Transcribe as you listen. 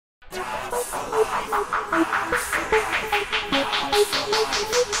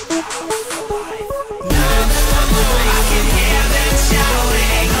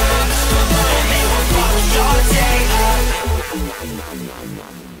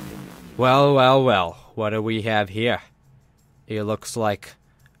Well, well, well, what do we have here? It looks like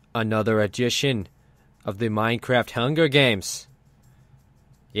another edition of the Minecraft Hunger Games.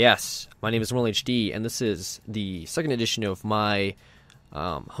 Yes, my name is ImmortalHD, and this is the second edition of my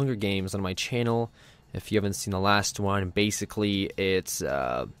Hunger Games on my channel. If you haven't seen the last one, basically it's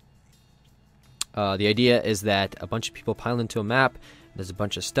the idea is that a bunch of people pile into a map. There's a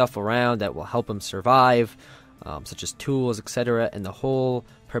bunch of stuff around that will help them survive, such as tools, etc. And the whole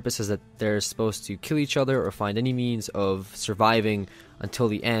purpose is that they're supposed to kill each other or find any means of surviving until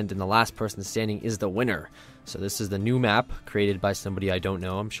the end, and the last person standing is the winner. So this is the new map created by somebody I don't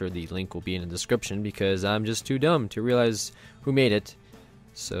know. I'm sure the link will be in the description because I'm just too dumb to realize who made it.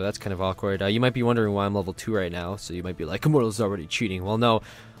 So that's kind of awkward. You might be wondering why I'm level 2 right now. So you might be like, Immortal's already cheating. Well, no.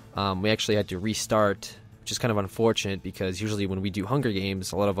 We actually had to restart, which is kind of unfortunate because usually when we do Hunger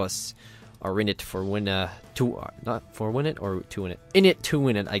Games, a lot of us are in it for win it, not for win it or to win it. In it to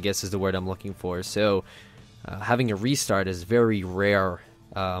win it, I guess is the word I'm looking for. So having a restart is very rare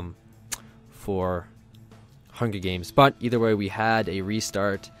for Hunger Games. But either way, we had a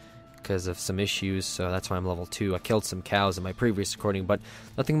restart because of some issues, so that's why I'm level 2. I killed some cows in my previous recording, but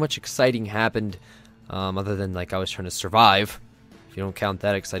nothing much exciting happened other than like I was trying to survive. If you don't count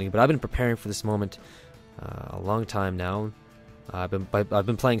that exciting, but I've been preparing for this moment a long time now. I've been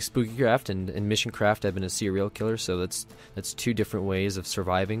playing SpookyCraft and MissionCraft. I've been a serial killer, so that's two different ways of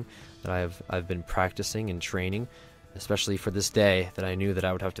surviving that I've been practicing and training, especially for this day that I knew that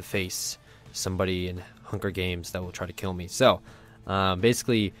I would have to face somebody in Hunger Games that will try to kill me. So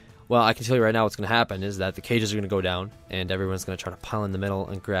basically, well, I can tell you right now what's going to happen is that the cages are going to go down, and everyone's going to try to pile in the middle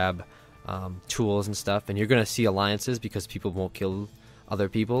and grab tools and stuff, and you're going to see alliances because people won't kill other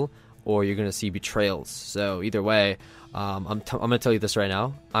people, or you're going to see betrayals. So either way, I'm going to tell you this right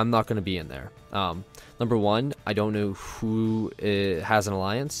now, I'm not going to be in there. Number one, I don't know who has an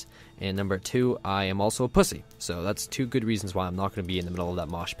alliance, and number two, I am also a pussy. So that's two good reasons why I'm not going to be in the middle of that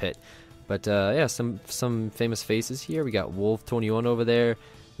mosh pit. But yeah, some famous faces here. We got Wolf21 over there.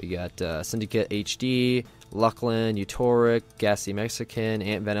 We got Syndicate HD, Lucklin, Eutoric, Gassy Mexican,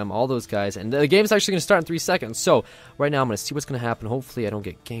 Ant Venom, all those guys. And the game's actually going to start in 3 seconds. So right now I'm going to see what's going to happen. Hopefully I don't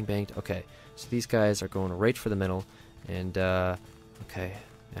get gangbanged. Okay, so these guys are going right for the middle. And, okay,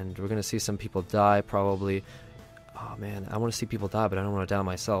 and we're going to see some people die probably. Oh man, I want to see people die, but I don't want to die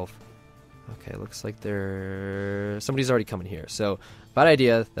myself. Okay, looks like somebody's already coming here. So bad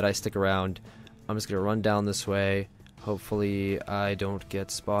idea that I stick around. I'm just going to run down this way. Hopefully I don't get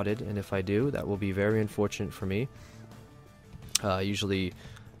spotted, and if I do, that will be very unfortunate for me. Usually,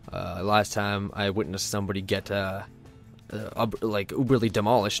 last time I witnessed somebody get like uberly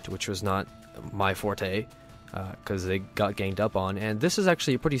demolished, which was not my forte, because they got ganged up on. And this is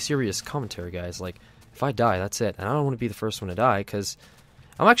actually a pretty serious commentary, guys. Like, if I die, that's it. And I don't want to be the first one to die, because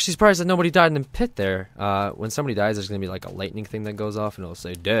I'm actually surprised that nobody died in the pit there. When somebody dies, there's going to be like a lightning thing that goes off, and it'll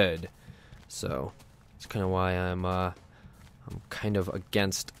say dead. So that's kind of why I'm kind of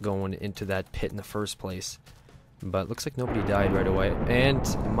against going into that pit in the first place. But looks like nobody died right away. And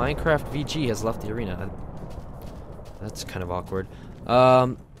Minecraft VG has left the arena. That's kind of awkward.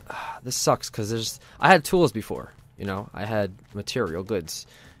 This sucks because I had tools before. You know, I had material goods.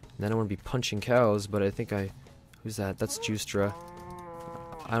 And then I want to be punching cows, but I think who's that? That's Justra.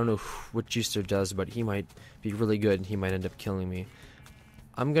 I don't know what Justra does, but he might be really good and he might end up killing me.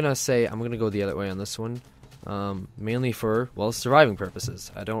 I'm gonna go the other way on this one, mainly for, well, surviving purposes.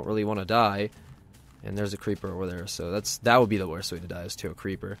 I don't really want to die, and there's a creeper over there, so that would be the worst way to die, is to a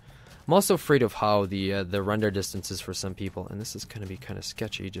creeper. I'm also afraid of how the render distance is for some people, and this is gonna be kind of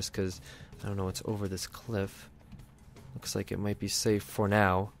sketchy just because I don't know what's over this cliff. Looks like it might be safe for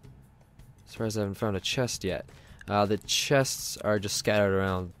now, as far as I haven't found a chest yet. The chests are just scattered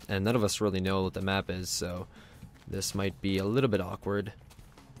around, and none of us really know what the map is, so this might be a little bit awkward.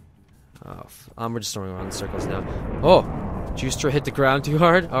 I'm just throwing around in circles now. Oh! Justra hit the ground too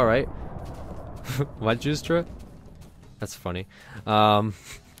hard? Alright. What, Justra? That's funny.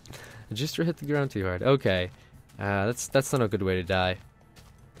 Justra hit the ground too hard. Okay. That's not a good way to die.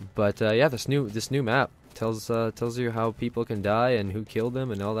 But yeah, this new map tells you how people can die and who killed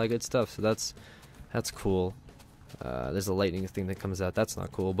them and all that good stuff. So that's cool. There's a lightning thing that comes out. That's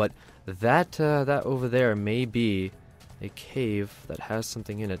not cool. But that over there may be a cave that has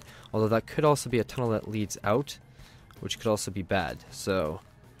something in it. Although that could also be a tunnel that leads out, which could also be bad. So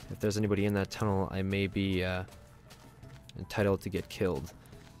if there's anybody in that tunnel, I may be entitled to get killed.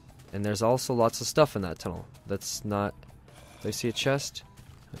 And there's also lots of stuff in that tunnel. That's not... Do I see a chest?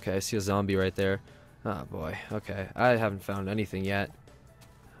 Okay, I see a zombie right there. Oh boy, okay. I haven't found anything yet.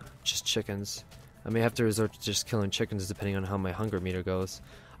 Just chickens. I may have to resort to just killing chickens depending on how my hunger meter goes.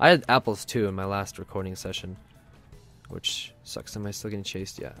 I had apples too in my last recording session, which sucks. Am I still getting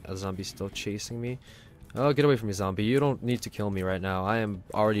chased? Yeah, a zombie's still chasing me. Oh, get away from me, zombie. You don't need to kill me right now. I am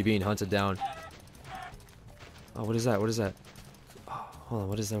already being hunted down. Oh, what is that? What is that? Oh, hold on,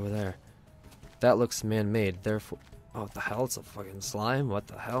 what is over there? That looks man-made, therefore... Oh, what the hell? It's a fucking slime? What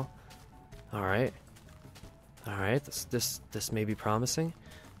the hell? Alright. Alright, this may be promising.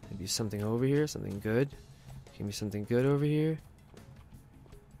 Maybe something over here, something good. Give me something good over here.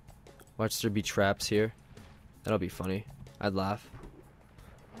 Watch there be traps here. That'll be funny. I'd laugh.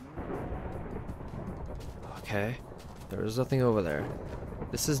 Okay. There's nothing over there.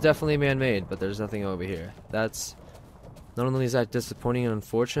 This is definitely man-made, but there's nothing over here. That's... Not only is that disappointing and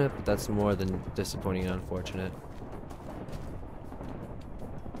unfortunate, but that's more than disappointing and unfortunate.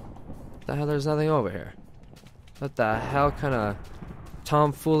 What the hell? There's nothing over here. What the hell kind of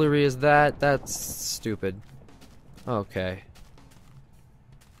tomfoolery is that? That's stupid. Okay.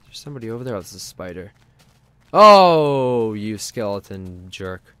 There's somebody over there. Oh, it's a spider. Oh, you skeleton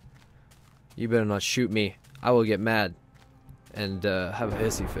jerk. You better not shoot me. I will get mad and have a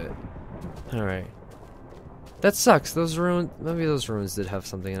hissy fit. Alright. That sucks. Those ruins... Maybe those ruins did have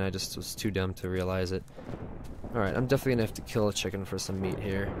something and I just was too dumb to realize it. Alright, I'm definitely gonna have to kill a chicken for some meat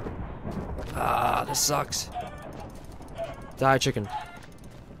here. Ah, this sucks. Die, chicken.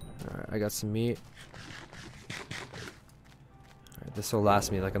 Alright, I got some meat. Alright, this will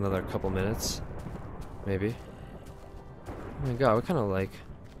last me like another couple minutes. Maybe. Oh my god, what kind of like...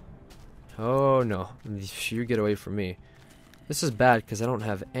 Oh no, you get away from me. This is bad because I don't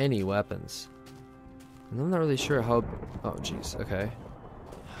have any weapons. And I'm not really sure how... Oh jeez, okay.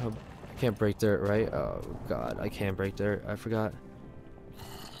 I can't break dirt, right? Oh god, I can't break dirt. I forgot.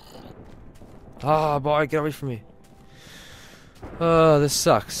 Oh boy, get away from me. Oh, this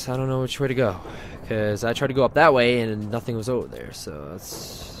sucks. I don't know which way to go. Because I tried to go up that way and nothing was over there. So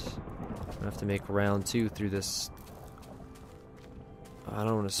that's... I'm gonna have to make round 2 through this. I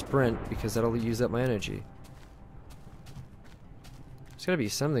don't want to sprint because that'll use up my energy. There's gotta be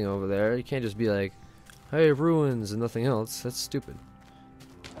something over there. You can't just be like, hey, ruins and nothing else. That's stupid.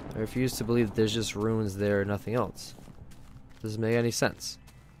 I refuse to believe that there's just ruins there and nothing else. Doesn't make any sense.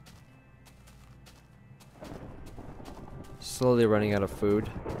 Slowly running out of food.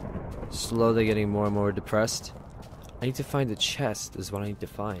 Slowly getting more and more depressed. I need to find a chest is what I need to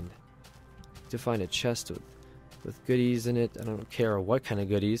find. I need to find a chest with goodies in it. I don't care what kind of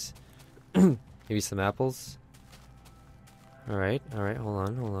goodies. Maybe some apples. Alright, hold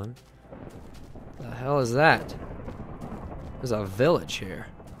on. What the hell is that? There's a village here.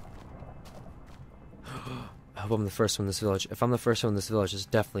 I hope I'm the first one in this village. If I'm the first one in this village, there's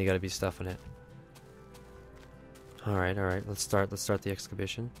definitely got to be stuff in it. Alright, let's start the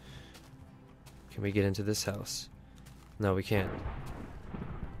excavation. Can we get into this house? No, we can't.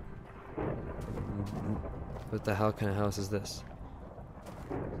 What the hell kind of house is this?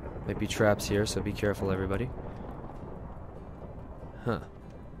 Might be traps here, so be careful, everybody. Huh.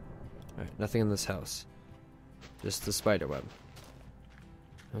 Alright, nothing in this house. Just the spider web.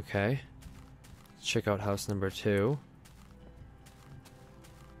 Okay. Let's check out house number 2.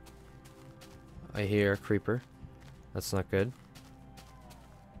 I hear a creeper. That's not good.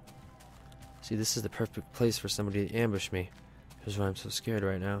 See, this is the perfect place for somebody to ambush me. Here's why I'm so scared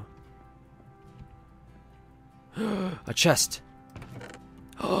right now. A chest!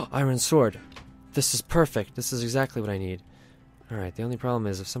 Iron sword! This is perfect. This is exactly what I need. Alright, the only problem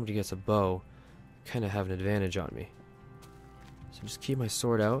is if somebody gets a bow, I kind of have an advantage on me. So just keep my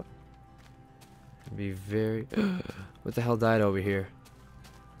sword out. And be very... What the hell died over here?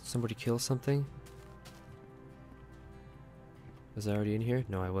 Somebody kill something? Was I already in here?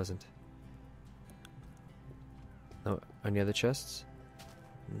 No, I wasn't. No, any other chests?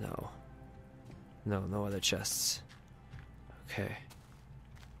 No. No other chests. Okay.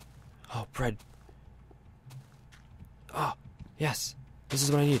 Oh, bread. Oh, yes. This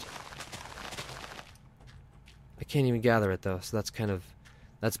is what I need. I can't even gather it, though, so that's kind of...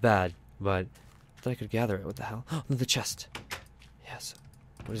 That's bad, but... I thought I could gather it. What the hell? Oh, the chest. Yes.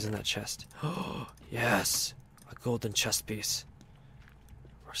 What is in that chest? Oh, yes. A golden chest piece.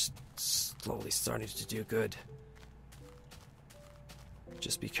 We're slowly starting to do good.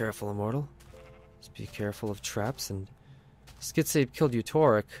 Just be careful, Immortal. Just be careful of traps and... Skidsape killed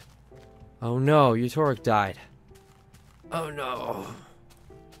Utoric. Oh no, Utoric died. Oh no.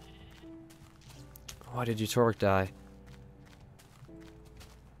 Why did Utoric die?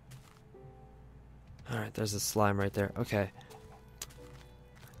 Alright, there's a slime right there. Okay.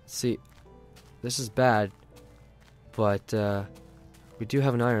 See, this is bad, but we do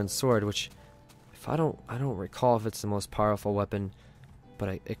have an iron sword, which I I don't recall if it's the most powerful weapon,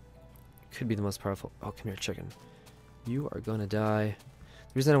 but it could be the most powerful. Oh, come here, chicken. You are gonna die.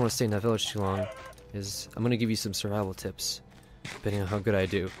 The reason I don't want to stay in that village too long is I'm gonna give you some survival tips, depending on how good I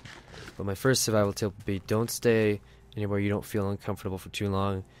do. But my first survival tip would be don't stay anywhere you don't feel uncomfortable for too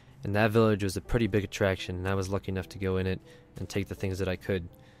long. And that village was a pretty big attraction, and I was lucky enough to go in it and take the things that I could.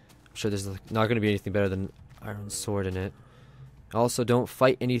 I'm sure there's not going to be anything better than iron sword in it. Also, don't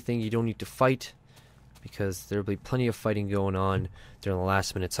fight anything you don't need to fight, because there will be plenty of fighting going on during the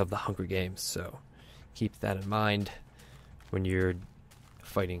last minutes of the Hunger Games. So keep that in mind when you're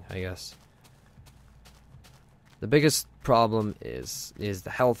fighting, I guess. The biggest problem is the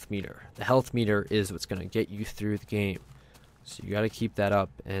health meter. The health meter is what's going to get you through the game. So you got to keep that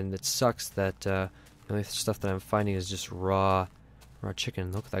up, and it sucks that the only stuff that I'm finding is just raw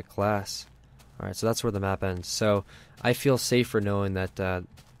chicken. Look at that glass. Alright, so that's where the map ends. So I feel safer knowing that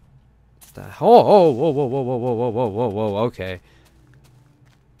whoa, okay.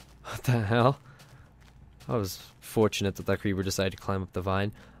 What the hell? I was fortunate that creeper decided to climb up the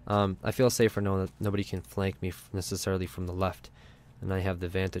vine. I feel safer knowing that nobody can flank me necessarily from the left, and I have the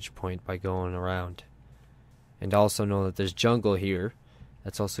vantage point by going around. And also know that there's jungle here.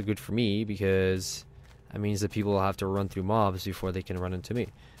 That's also good for me, because that means that people will have to run through mobs before they can run into me.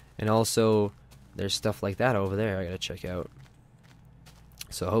 And also, there's stuff like that over there I gotta check out.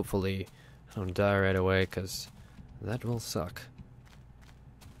 So hopefully I don't die right away, because that will suck.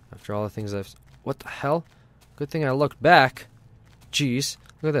 After all the things I've... What the hell? Good thing I looked back. Jeez,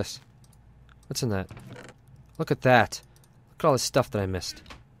 look at this. What's in that? Look at that. Look at all this stuff that I missed.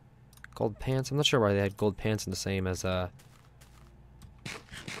 Gold pants? I'm not sure why they had gold pants in the same as what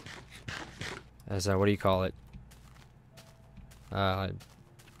do you call it?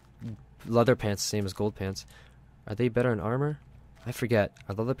 Leather pants, same as gold pants. Are they better in armor? I forget.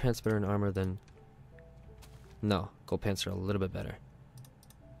 Are leather pants better in armor than... No, gold pants are a little bit better.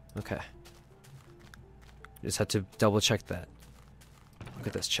 Okay. Just had to double check that. Look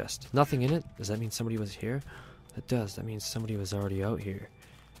at this chest. Nothing in it? Does that mean somebody was here? It does. That means somebody was already out here.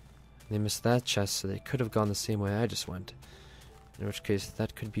 They missed that chest, so they could have gone the same way I just went. In which case,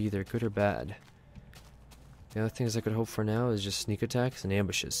 that could be either good or bad. The other things I could hope for now is just sneak attacks and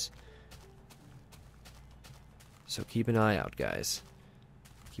ambushes. So keep an eye out, guys.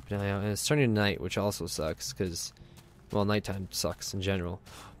 Keep an eye out. And it's turning to night, which also sucks, because, well, nighttime sucks in general.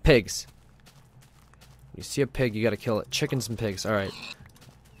 Pigs! When you see a pig, you gotta kill it. Chickens and pigs. Alright.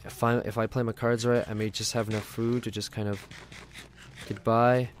 If I play my cards right, I may just have enough food to just kind of get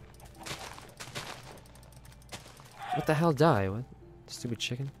by. What the hell, die? What? Stupid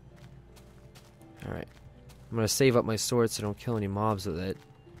chicken? Alright. I'm gonna save up my sword so I don't kill any mobs with it,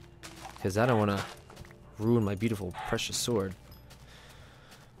 because I don't want to ruin my beautiful, precious sword.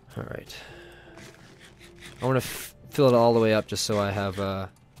 Alright. I want to fill it all the way up just so I have, oh,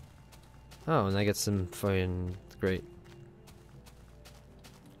 and I get some fucking... Great.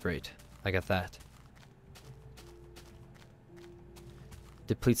 Great. I got that.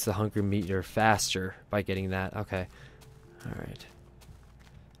 Depletes the hunger meter faster by getting that. Okay. Alright.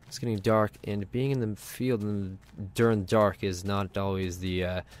 It's getting dark, and being in the field during dark is not always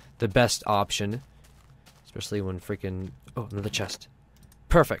the best option. Especially when freaking... Oh, another chest.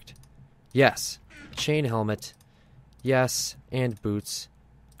 Perfect. Yes. Chain helmet. Yes. And boots.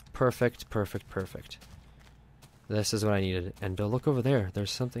 Perfect, perfect, perfect. This is what I needed. And look over there.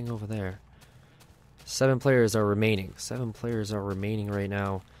 There's something over there. 7 players are remaining. 7 players are remaining right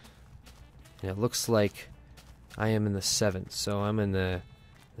now. And it looks like I am in the 7th. So I'm in the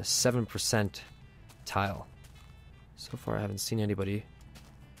 7% tile. So far I haven't seen anybody,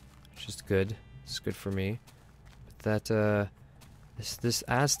 which is good. It's good for me. But that this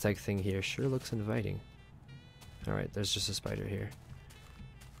Aztec thing here sure looks inviting. Alright, there's just a spider here.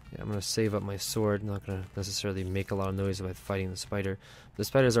 Yeah, I'm gonna save up my sword. Not gonna necessarily make a lot of noise by fighting the spider. The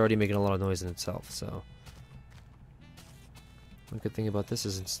spider's already making a lot of noise in itself, so one good thing about this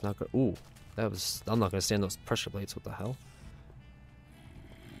is it's not gonna... Ooh, that was... I'm not gonna stand those pressure plates. What the hell?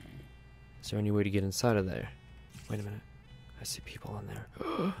 Is there any way to get inside of there? Wait a minute. I see people in there.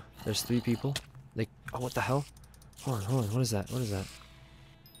 There's 3 people. They... Oh, what the hell? Hold on. What is that? What is that?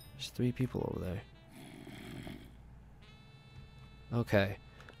 There's 3 people over there. Okay.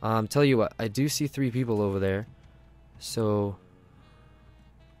 Tell you what. I do see 3 people over there. So...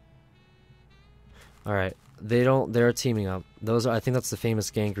 Alright. They're teaming up. Those are... I think that's the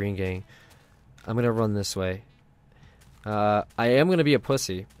famous Green Gang. I'm gonna run this way. I am gonna be a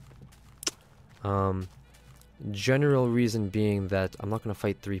pussy. General reason being that I'm not gonna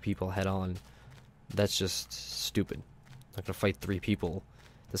fight 3 people head on. That's just stupid. I'm not gonna fight 3 people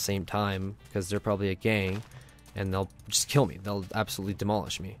the same time, because they're probably a gang, and they'll just kill me. They'll absolutely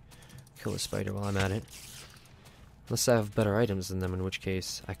demolish me. Kill the spider while I'm at it. Unless I have better items than them, in which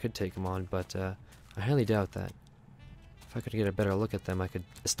case I could take them on, but I highly doubt that. If I could get a better look at them, I could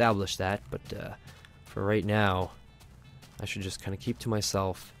establish that, but for right now, I should just kind of keep to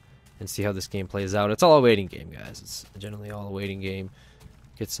myself and see how this game plays out. It's all a waiting game, guys. It's generally all a waiting game.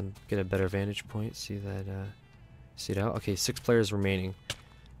 Get a better vantage point. See that? See it out? Okay, 6 players remaining.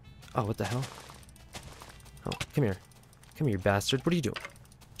 Oh, what the hell? Oh, come here, you bastard! What are you doing?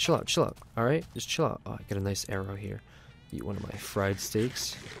 Chill out, chill out. All right, just chill out. Oh, I got a nice arrow here. Eat one of my fried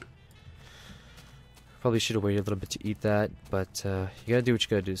steaks. Probably should have waited a little bit to eat that, but you gotta do what you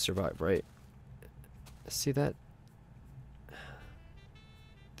gotta do to survive, right? See that?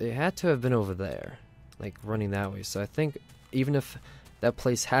 They had to have been over there, like running that way. So I think even if that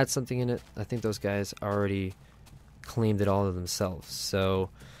place had something in it, I think those guys already claimed it all to themselves. So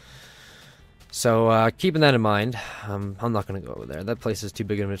keeping that in mind, I'm not gonna go over there. That place is too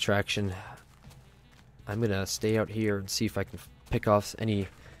big of an attraction. I'm gonna stay out here and see if I can pick off any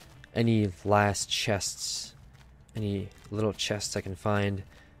last chests, any little chests I can find.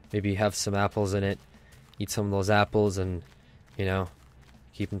 Maybe have some apples in it. Eat some of those apples and, you know,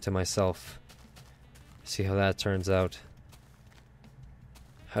 keep them to myself. See how that turns out.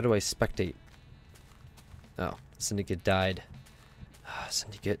 How do I spectate? Oh, Syndicate died.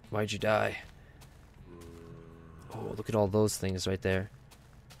 Syndicate, why'd you die? Oh, look at all those things right there.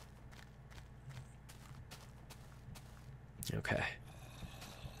 Okay.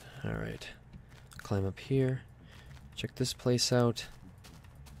 Alright. Climb up here. Check this place out.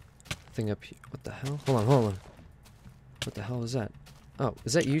 Thing up here. What the hell? Hold on. What the hell is that? Oh,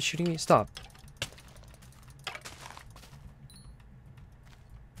 is that you shooting me? Stop.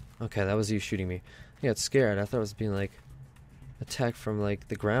 Okay, that was you shooting me. I got scared. I thought it was being like attacked from like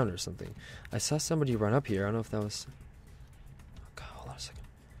the ground or something. I saw somebody run up here. I don't know if that was... Oh god, hold on a second.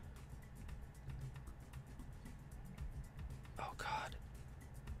 Oh god.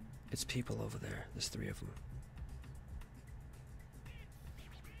 It's people over there. There's 3 of them.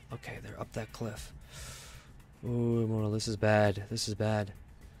 Okay, they're up that cliff. Ooh, Immortal, this is bad. This is bad.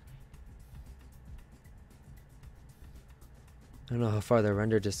 I don't know how far their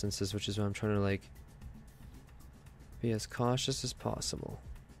render distance is, which is why I'm trying to, like, be as cautious as possible.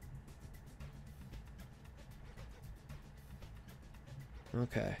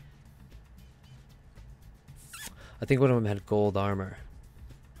 Okay. I think one of them had gold armor.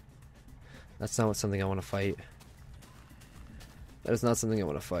 That's not something I want to fight. That is not something I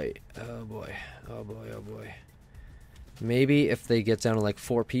want to fight. Oh boy. Oh boy, oh boy. Maybe if they get down to like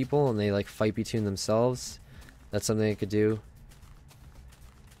 4 people and they like fight between themselves, that's something I could do.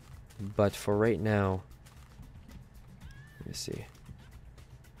 But for right now, let me see.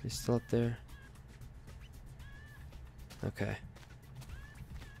 He's still up there? Okay.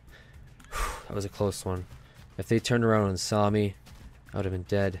 That was a close one. If they turned around and saw me, I would have been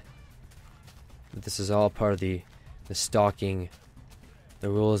dead. But this is all part of the stalking, the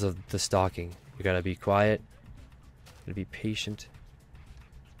rules of the stalking. You gotta be quiet, you gotta be patient,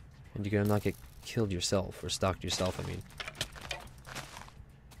 and you gotta not get killed yourself, or stalked yourself, I mean.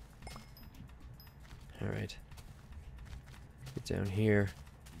 Alright. Get down here.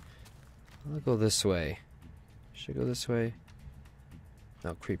 I'll go this way. Should I go this way?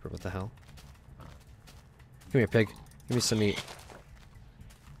 No, creeper, what the hell? Come here, pig. Give me some meat.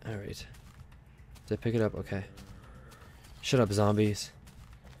 Alright. Did I pick it up? Okay. Shut up, zombies.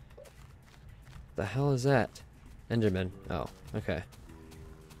 The hell is that? Enderman. Oh, okay.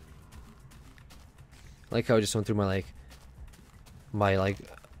 I like how I just went through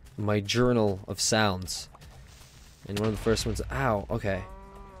my journal of sounds. And one of the first ones, ow, okay.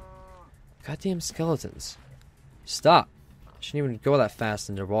 Goddamn skeletons. Stop. Shouldn't even go that fast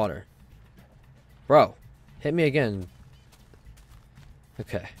underwater. Bro, hit me again.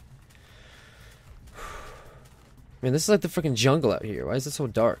 Okay. Man, this is like the freaking jungle out here. Why is it so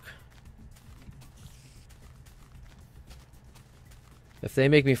dark? If they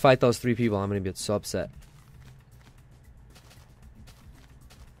make me fight those 3 people, I'm gonna be so upset.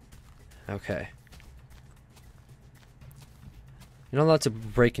 Okay. You're not allowed to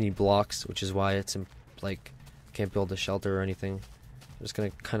break any blocks, which is why it's like can't build a shelter or anything. I'm just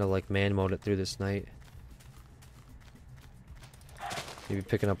gonna kind of like man mode it through this night. Maybe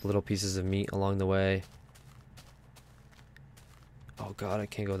picking up little pieces of meat along the way. Oh god, I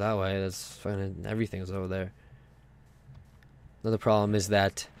can't go that way. That's fucking everything's over there. Another problem is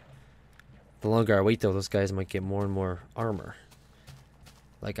that the longer I wait though, those guys might get more and more armor.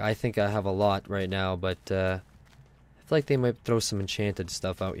 Like, I think I have a lot right now, but if feel like they might throw some enchanted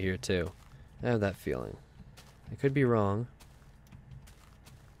stuff out here too. I have that feeling. I could be wrong.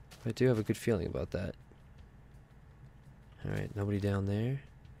 But I do have a good feeling about that. Alright, nobody down there.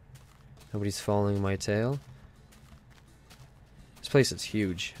 Nobody's following my tail. This place is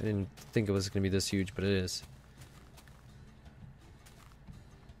huge. I didn't think it was going to be this huge, but it is.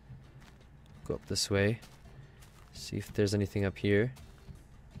 Go up this way. See if there's anything up here.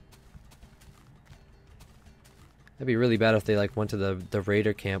 That'd be really bad if they like went to the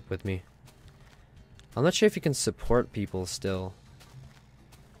raider camp with me. I'm not sure if you can support people still.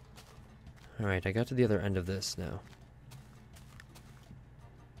 Alright, I got to the other end of this now.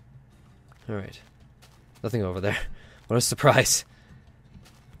 Alright. Nothing over there. What a surprise.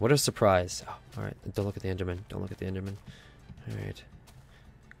 What a surprise. Oh, alright, don't look at the Enderman. Don't look at the Enderman. Alright.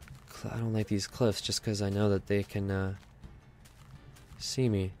 I don't like these cliffs just because I know that they can see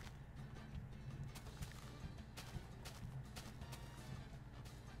me.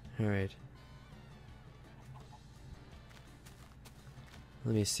 Alright.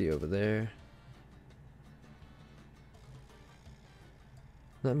 Let me see over there.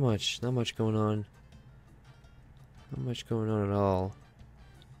 Not much going on. Not much going on at all.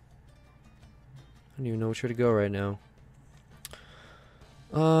 I don't even know which way to go right now.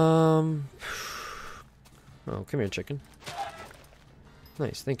 Oh, come here, chicken.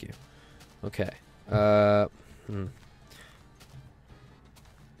 Nice, thank you. Okay. I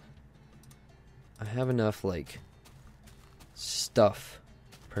have enough, like, stuff,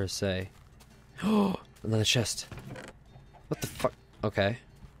 per se. Oh, another chest. What the fuck? Okay.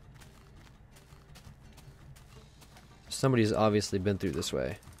 Somebody's obviously been through this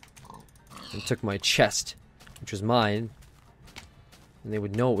way and took my chest, which was mine, and they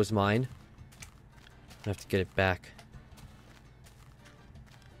would know it was mine. I have to get it back.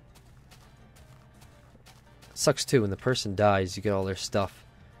 Sucks too when the person dies, you get all their stuff.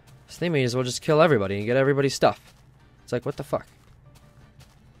 So they may as well just kill everybody and get everybody's stuff. It's like, what the fuck?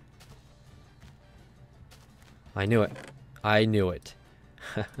 I knew it. I knew it.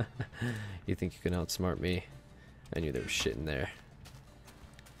 You think you can outsmart me? I knew there was shit in there.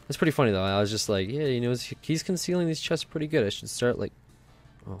 That's pretty funny though. I was just like, yeah, you know, he's concealing these chests pretty good. I should start like...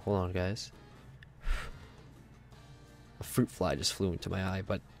 Oh, hold on, guys. A fruit fly just flew into my eye,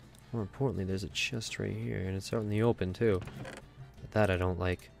 but more importantly, there's a chest right here, and it's out in the open too. But that I don't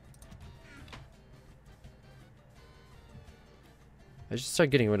like. I should start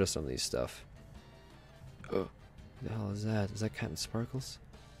getting rid of some of these stuff. Oh, what the hell is that? Is that Captain Sparkles?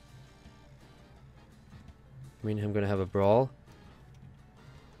 Me and him gonna have a brawl?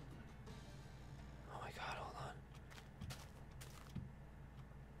 Oh my god, hold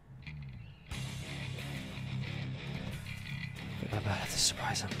on. I have to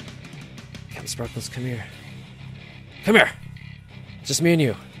surprise him. Captain Sparkles, come here. Come here! It's just me and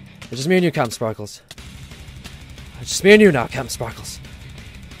you. It's just me and you, Captain Sparkles. It's just me and you now, Captain Sparkles.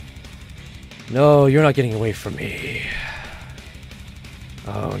 No, you're not getting away from me.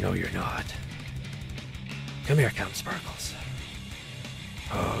 Oh, no, you're not. Come here, Captain Sparkles.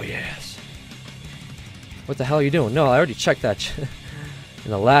 Oh, yes. What the hell are you doing? No, I already checked that.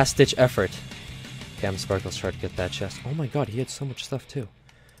 In a last-ditch effort, Captain Sparkles tried to get that chest. Oh my god, he had so much stuff, too.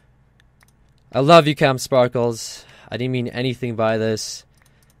 I love you, Captain Sparkles. I didn't mean anything by this.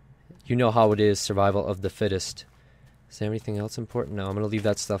 You know how it is, survival of the fittest. Is there anything else important? No, I'm going to leave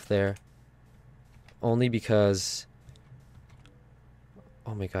that stuff there. Only because...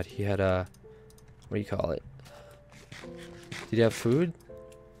 Oh my god, he had a... What do you call it? Did he have food?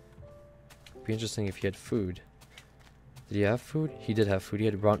 It'd be interesting if he had food. Did he have food? He did have food. He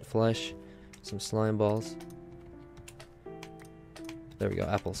had burnt flesh, some slime balls. There we go,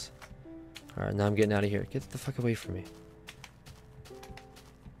 apples. Alright, now I'm getting out of here. Get the fuck away from me.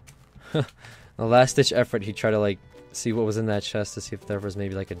 The last ditch effort, he tried to like see what was in that chest to see if there was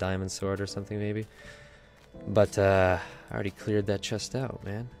maybe like a diamond sword or something maybe. But I already cleared that chest out,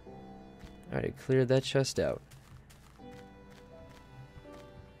 man. I already cleared that chest out.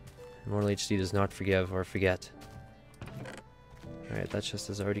 ImmortalHD does not forgive or forget. Alright, that chest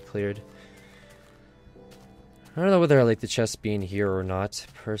is already cleared. I don't know whether I like the chest being here or not,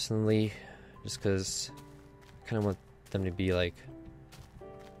 personally. Just because I kind of want them to be like...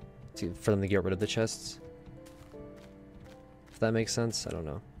 for them to get rid of the chests. If that makes sense, I don't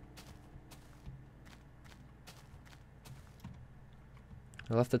know.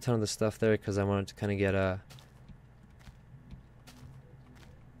 I left a ton of the stuff there because I wanted to kind of get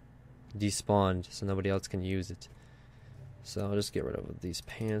despawned so nobody else can use it. So I'll just get rid of these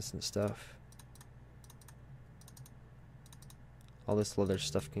pants and stuff. All this leather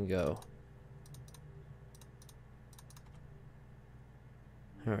stuff can go.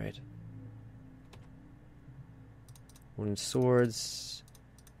 Alright. Wooden swords,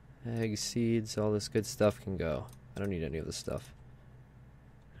 egg seeds, all this good stuff can go. I don't need any of this stuff.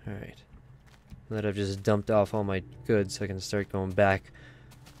 Alright. Now that I've just dumped off all my goods, I can start going back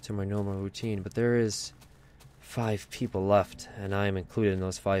to my normal routine. But there is 5 people left, and I am included in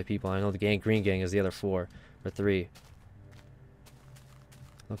those 5 people. I know the green gang is the other 4 or 3.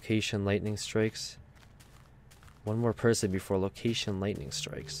 Location lightning strikes. One more person before location lightning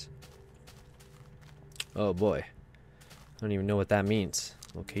strikes. Oh boy. I don't even know what that means.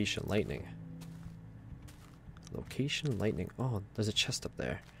 Location lightning. Location lightning. Oh, there's a chest up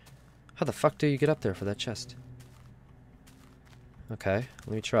there. How the fuck do you get up there for that chest? Okay,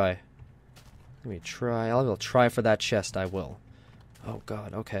 let me try. Let me try. I will try for that chest, I will. Oh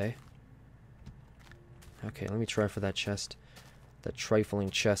god, okay. Okay, let me try for that chest. That trifling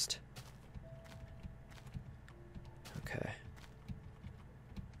chest. Okay.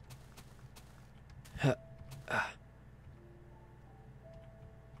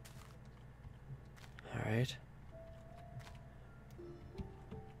 Alright.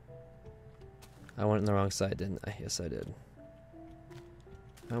 I went on the wrong side, didn't I? Yes, I did.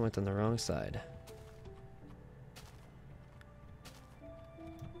 I went on the wrong side.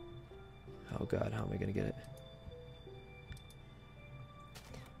 Oh god, how am I gonna get it?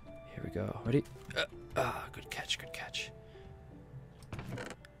 Here we go. Ready? Good catch, good catch.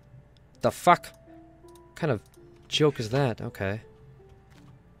 The fuck? What kind of joke is that? Okay.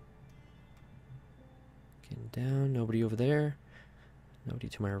 Getting down, nobody over there. Nobody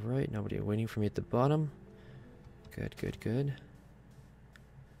to my right, nobody waiting for me at the bottom. Good, good, good.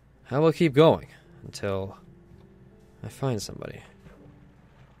 I will keep going until I find somebody.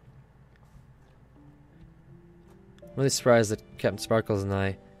 I'm really surprised that Captain Sparkles and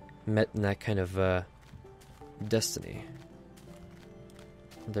I met in that kind of destiny.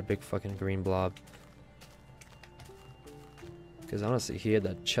 Another big fucking green blob. Because honestly, he had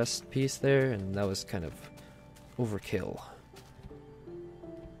that chest piece there, and that was kind of overkill.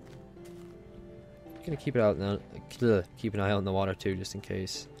 I'm gonna keep it out now. Keep an eye out in the water too, just in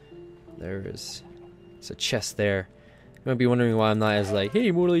case. There's a chest there. You might be wondering why I'm not as like,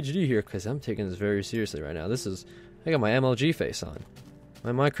 hey, ImmortalHD here, because I'm taking this very seriously right now. I got my MLG face on.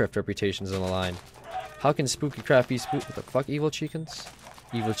 My Minecraft reputation's on the line. How can spooky craft be spooky? What the fuck, evil chickens?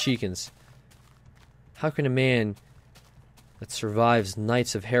 Evil chickens. How can a man that survives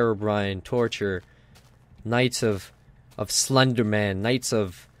nights of Herobrine torture, nights of Slenderman, nights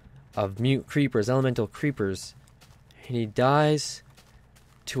of mute creepers, elemental creepers, and he dies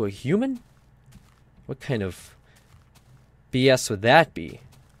to a human? What kind of BS would that be?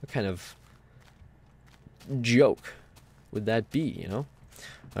 What kind of joke would that be, you know?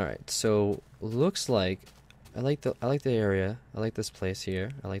 Alright, so looks like I like the area. I like this place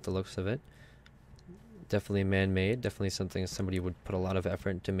here. I like the looks of it. Definitely man-made. Definitely something somebody would put a lot of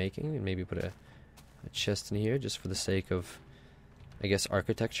effort into making, and maybe put a chest in here just for the sake of, I guess,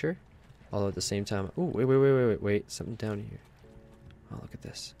 architecture. Although at the same time, ooh, wait, something down here. Oh, look at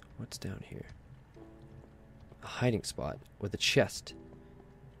this. What's down here? A hiding spot with a chest.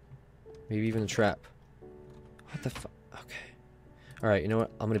 Maybe even a trap. What the fuck? Okay. Alright, you know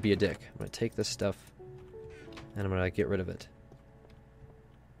what? I'm gonna be a dick. I'm gonna take this stuff and I'm gonna get rid of it.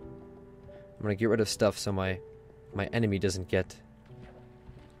 I'm gonna get rid of stuff so my enemy doesn't get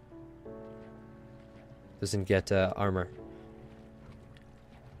armor.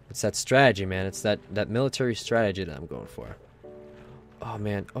 It's that strategy, man. It's that military strategy that I'm going for. Oh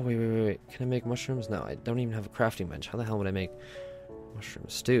man. Oh wait. Can I make mushrooms? No, I don't even have a crafting bench. How the hell would I make mushroom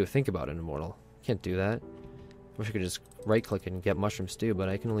stew? Think about it, Immortal. Can't do that. Wish I could just right click it and get mushroom stew, but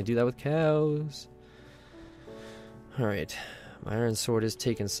I can only do that with cows. Alright. My iron sword is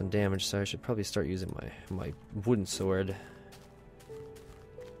taking some damage, so I should probably start using my wooden sword.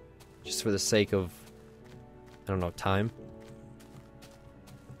 Just for the sake of, I don't know, time.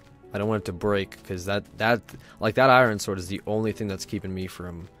 I don't want it to break, because that iron sword is the only thing that's keeping me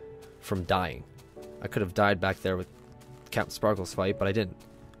from dying. I could have died back there with Captain Sparkle's fight, but I didn't.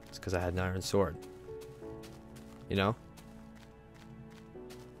 It's because I had an iron sword. You know?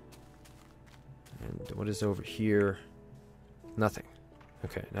 And what is over here? Nothing.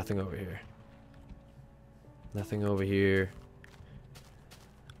 Okay, nothing over here. Nothing over here.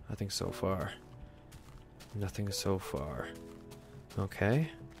 Nothing so far. Nothing so far. Okay.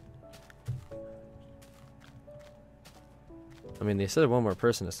 I mean, they said one more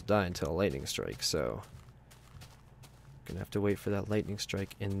person has to die until a lightning strike, so gonna have to wait for that lightning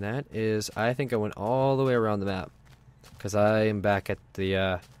strike. And that is, I think I went all the way around the map, because I am back at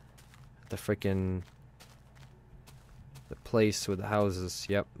the freaking The place with the houses.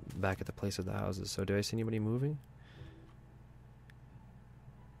 Yep, back at the place with the houses. So do I see anybody moving?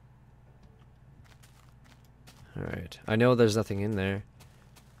 Alright. I know there's nothing in there.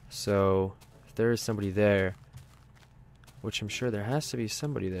 So, if there is somebody there, which I'm sure there has to be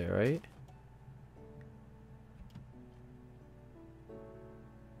somebody there, right?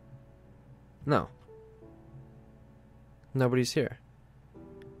 No. Nobody's here.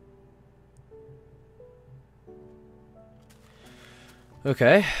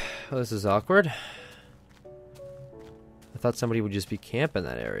 Okay. Well, this is awkward. I thought somebody would just be camping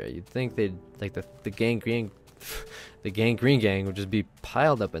that area. You'd think they'd, like, the gangrene gang would just be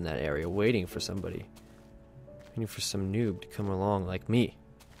piled up in that area waiting for somebody. Waiting for some noob to come along like me.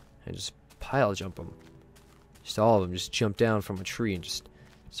 And just pile jump them. Just all of them just jump down from a tree and just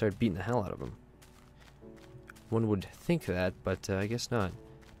start beating the hell out of them. One would think that, but I guess not.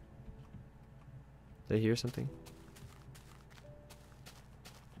 Did I hear something?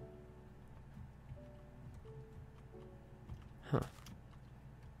 Huh.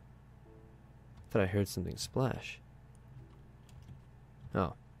 Thought I heard something splash.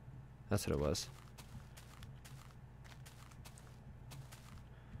 Oh. That's what it was.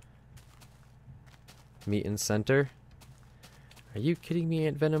 Meet in center? Are you kidding me,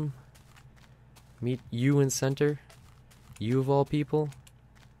 Ant Venom? Meet you in center? You of all people?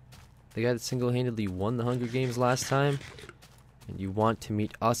 The guy that single-handedly won the Hunger Games last time? And you want to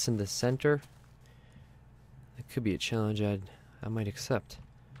meet us in the center? That could be a challenge I might accept.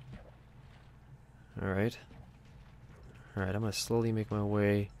 Alright. Alright, I'm gonna slowly make my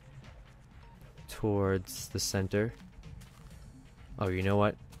way towards the center. Oh, you know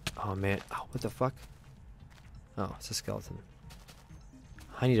what? Oh man. Oh, what the fuck? Oh, it's a skeleton.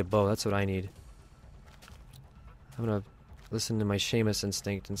 I need a bow, that's what I need. I'm gonna listen to my Seamus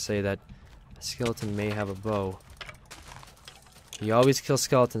instinct and say that a skeleton may have a bow. You always kill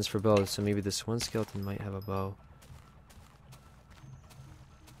skeletons for bows, so maybe this one skeleton might have a bow.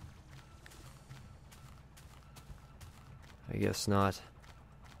 I guess not.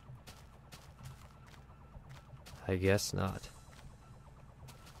 I guess not.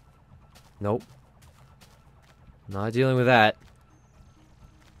 Nope. Not dealing with that.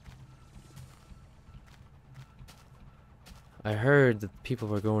 I heard that people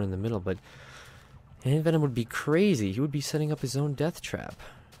were going in the middle, but Ant Venom would be crazy. He would be setting up his own death trap.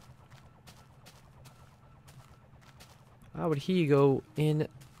 Why would he go in,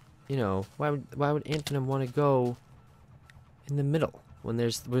 you know, why would Ant Venom want to go in the middle when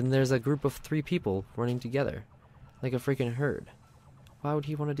there's a group of 3 people running together like a freaking herd? Why would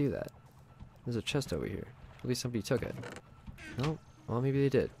he want to do that? There's a chest over here. At least somebody took it. No? Well, maybe they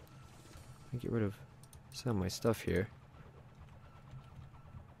did. Let me get rid of some of my stuff here.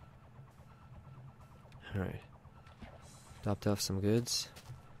 Alright. Dropped off some goods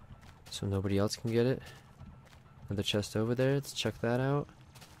so nobody else can get it. Another chest over there. Let's check that out.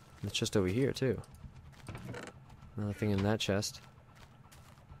 And the chest over here, too. Another thing in that chest.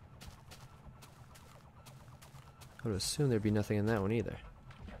 I would assume there'd be nothing in that one either.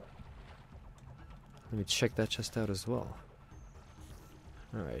 Let me check that chest out as well.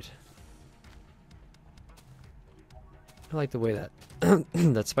 Alright. I like the way that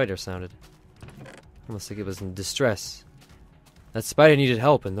that spider sounded. Almost like it was in distress. That spider needed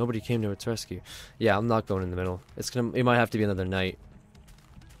help and nobody came to its rescue. Yeah, I'm not going in the middle. It might have to be another night.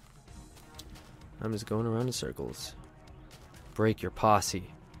 I'm just going around in circles. Break your posse.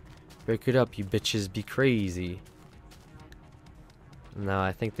 Break it up, you bitches. Be crazy. No,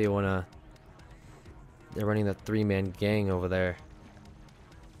 I think they wanna... They're running that 3-man gang over there.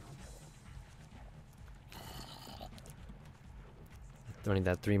 They're running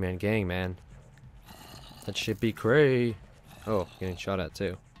that 3-man gang, man. That shit be cray. Oh, getting shot at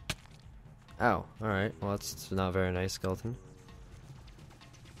too. Ow. Alright, well that's not very nice, skeleton.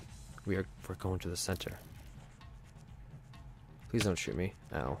 We're going to the center. Please don't shoot me.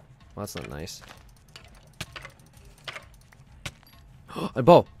 Ow. Well, that's not nice. A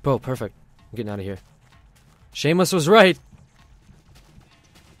bow! Bow, perfect. I'm getting out of here. Seamus was right!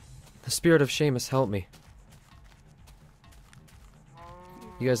 The spirit of Seamus help me.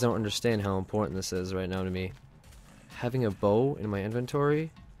 You guys don't understand how important this is right now to me. Having a bow in my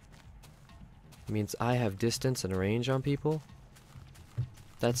inventory means I have distance and range on people.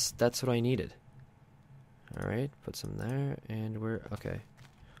 That's what I needed. Alright, put some there, and we're... okay.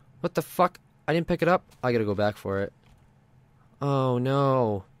 What the fuck? I didn't pick it up? I gotta go back for it. Oh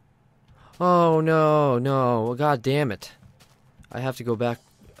no. Oh no, no. God damn it. I have to go back.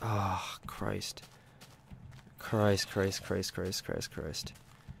 Oh, Christ. Christ.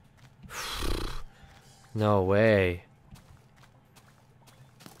 No way.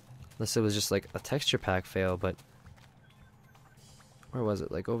 Unless it was just like a texture pack fail, but... Where was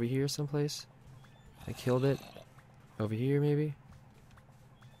it? Like over here someplace? I killed it. Over here maybe?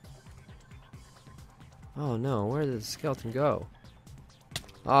 Oh no, where did the skeleton go?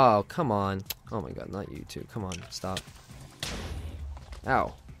 Oh, come on. Oh my god, not you two. Come on, stop.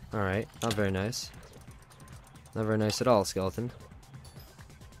 Ow. Alright, not very nice. Not very nice at all, skeleton.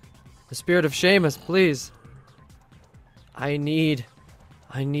 The spirit of Seamus, please. I need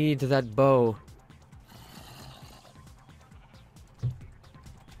that bow.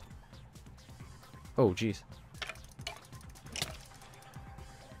 Oh, jeez.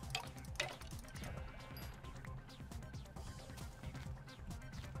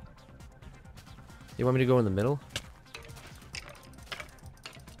 You want me to go in the middle?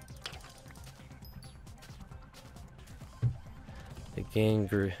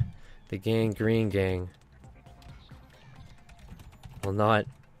 The gangrene gang will not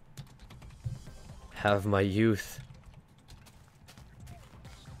have my youth.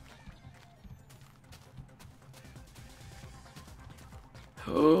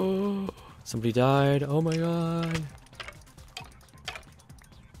 Oh, somebody died. Oh my god.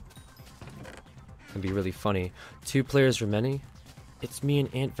 It'd be really funny. 2 players remaining. It's me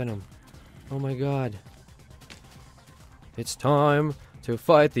and Ant Venom. Oh my god. It's time to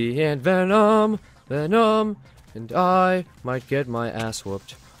fight the Ant Venom. Venom. And I might get my ass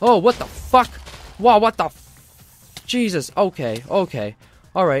whooped. Oh, what the fuck? Wow, what the Jesus. Okay, okay.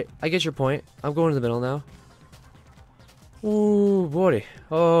 Alright, I get your point. I'm going to the middle now. Ooh, boy.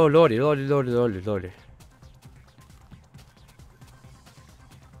 Oh, lordy, lordy, lordy, lordy, lordy.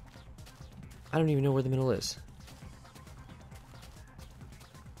 I don't even know where the middle is.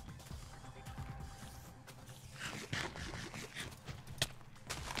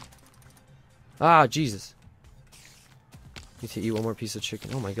 Ah, Jesus. Need to eat one more piece of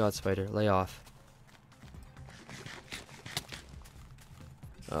chicken. Oh my god, spider. Lay off.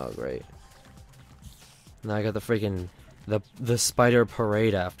 Oh, great. Now I got the freaking... The spider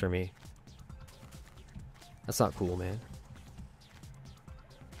parade after me. That's not cool, man.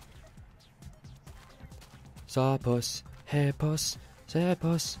 Saw puss, hey puss, say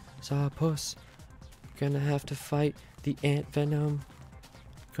puss, saw puss. Gonna have to fight the Ant Venom.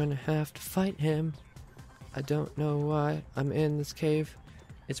 Gonna have to fight him. I don't know why I'm in this cave.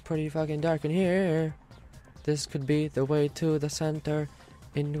 It's pretty fucking dark in here. This could be the way to the center.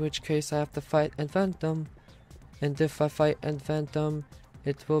 In which case I have to fight Ant Venom. And if I fight Ant Venom,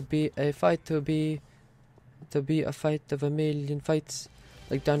 it will be a fight to be a fight of a million fights.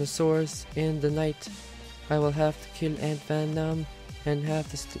 Like dinosaurs in the night. I will have to kill Ant Venom and have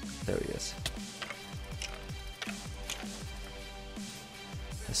to there he is.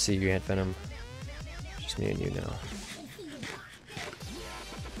 I see you, Ant Venom. Just me and you now.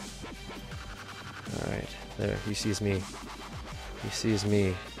 Alright, there, he sees me. He sees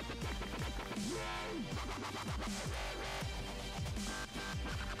me.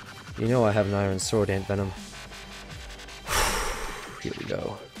 You know I have an iron sword, Ant Venom. Here we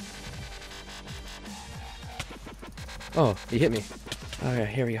go. Oh, he hit me. Alright,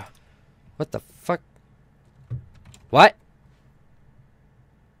 here we go. What the fuck? What?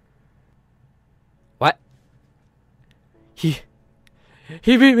 What? He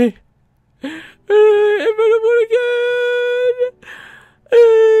beat me. Ant Venom won again.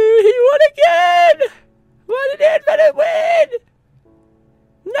 He won again. Why did Ant Venom win?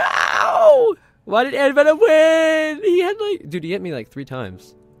 No! Why did Ant Venom win? He had like... Dude, he hit me like 3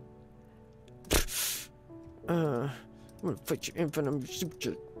 times. I'm gonna fight your Ant Venom.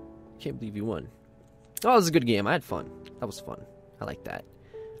 Can't believe you won. Oh, it was a good game. I had fun. That was fun. I like that.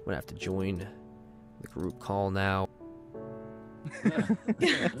 I'm gonna have to join the group call now.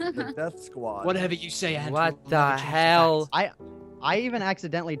 The Death Squad. Whatever you say, Andrew. What the hell? I even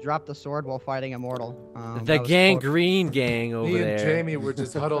accidentally dropped the sword while fighting Immortal. The gangrene gang over Me there. and Jamie were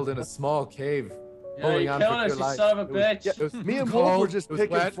just huddled in a small cave. Yeah, you killed us, you son of a bitch. It was Me and cold, Wolf were just it was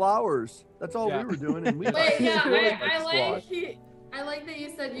picking wet. flowers. That's all we were doing, and we. Wait, yeah, Squad. I like that you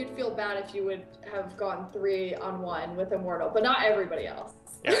said you'd feel bad if you would have gone 3-on-1 with Immortal, but not everybody else.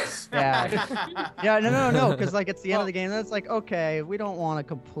 Yes. Yeah. Yeah, no, because like it's the end of the game, and it's like, okay, we don't want to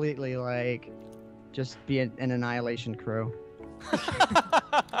completely like just be an annihilation crew.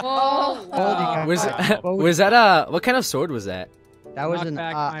 Oh, Was that what kind of sword was that? That was an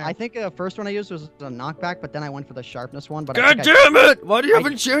Knockback I think the first one I used was a knockback, but then I went for the sharpness one. But God damn it! Why do you have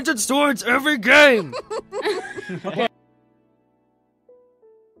enchanted swords every game?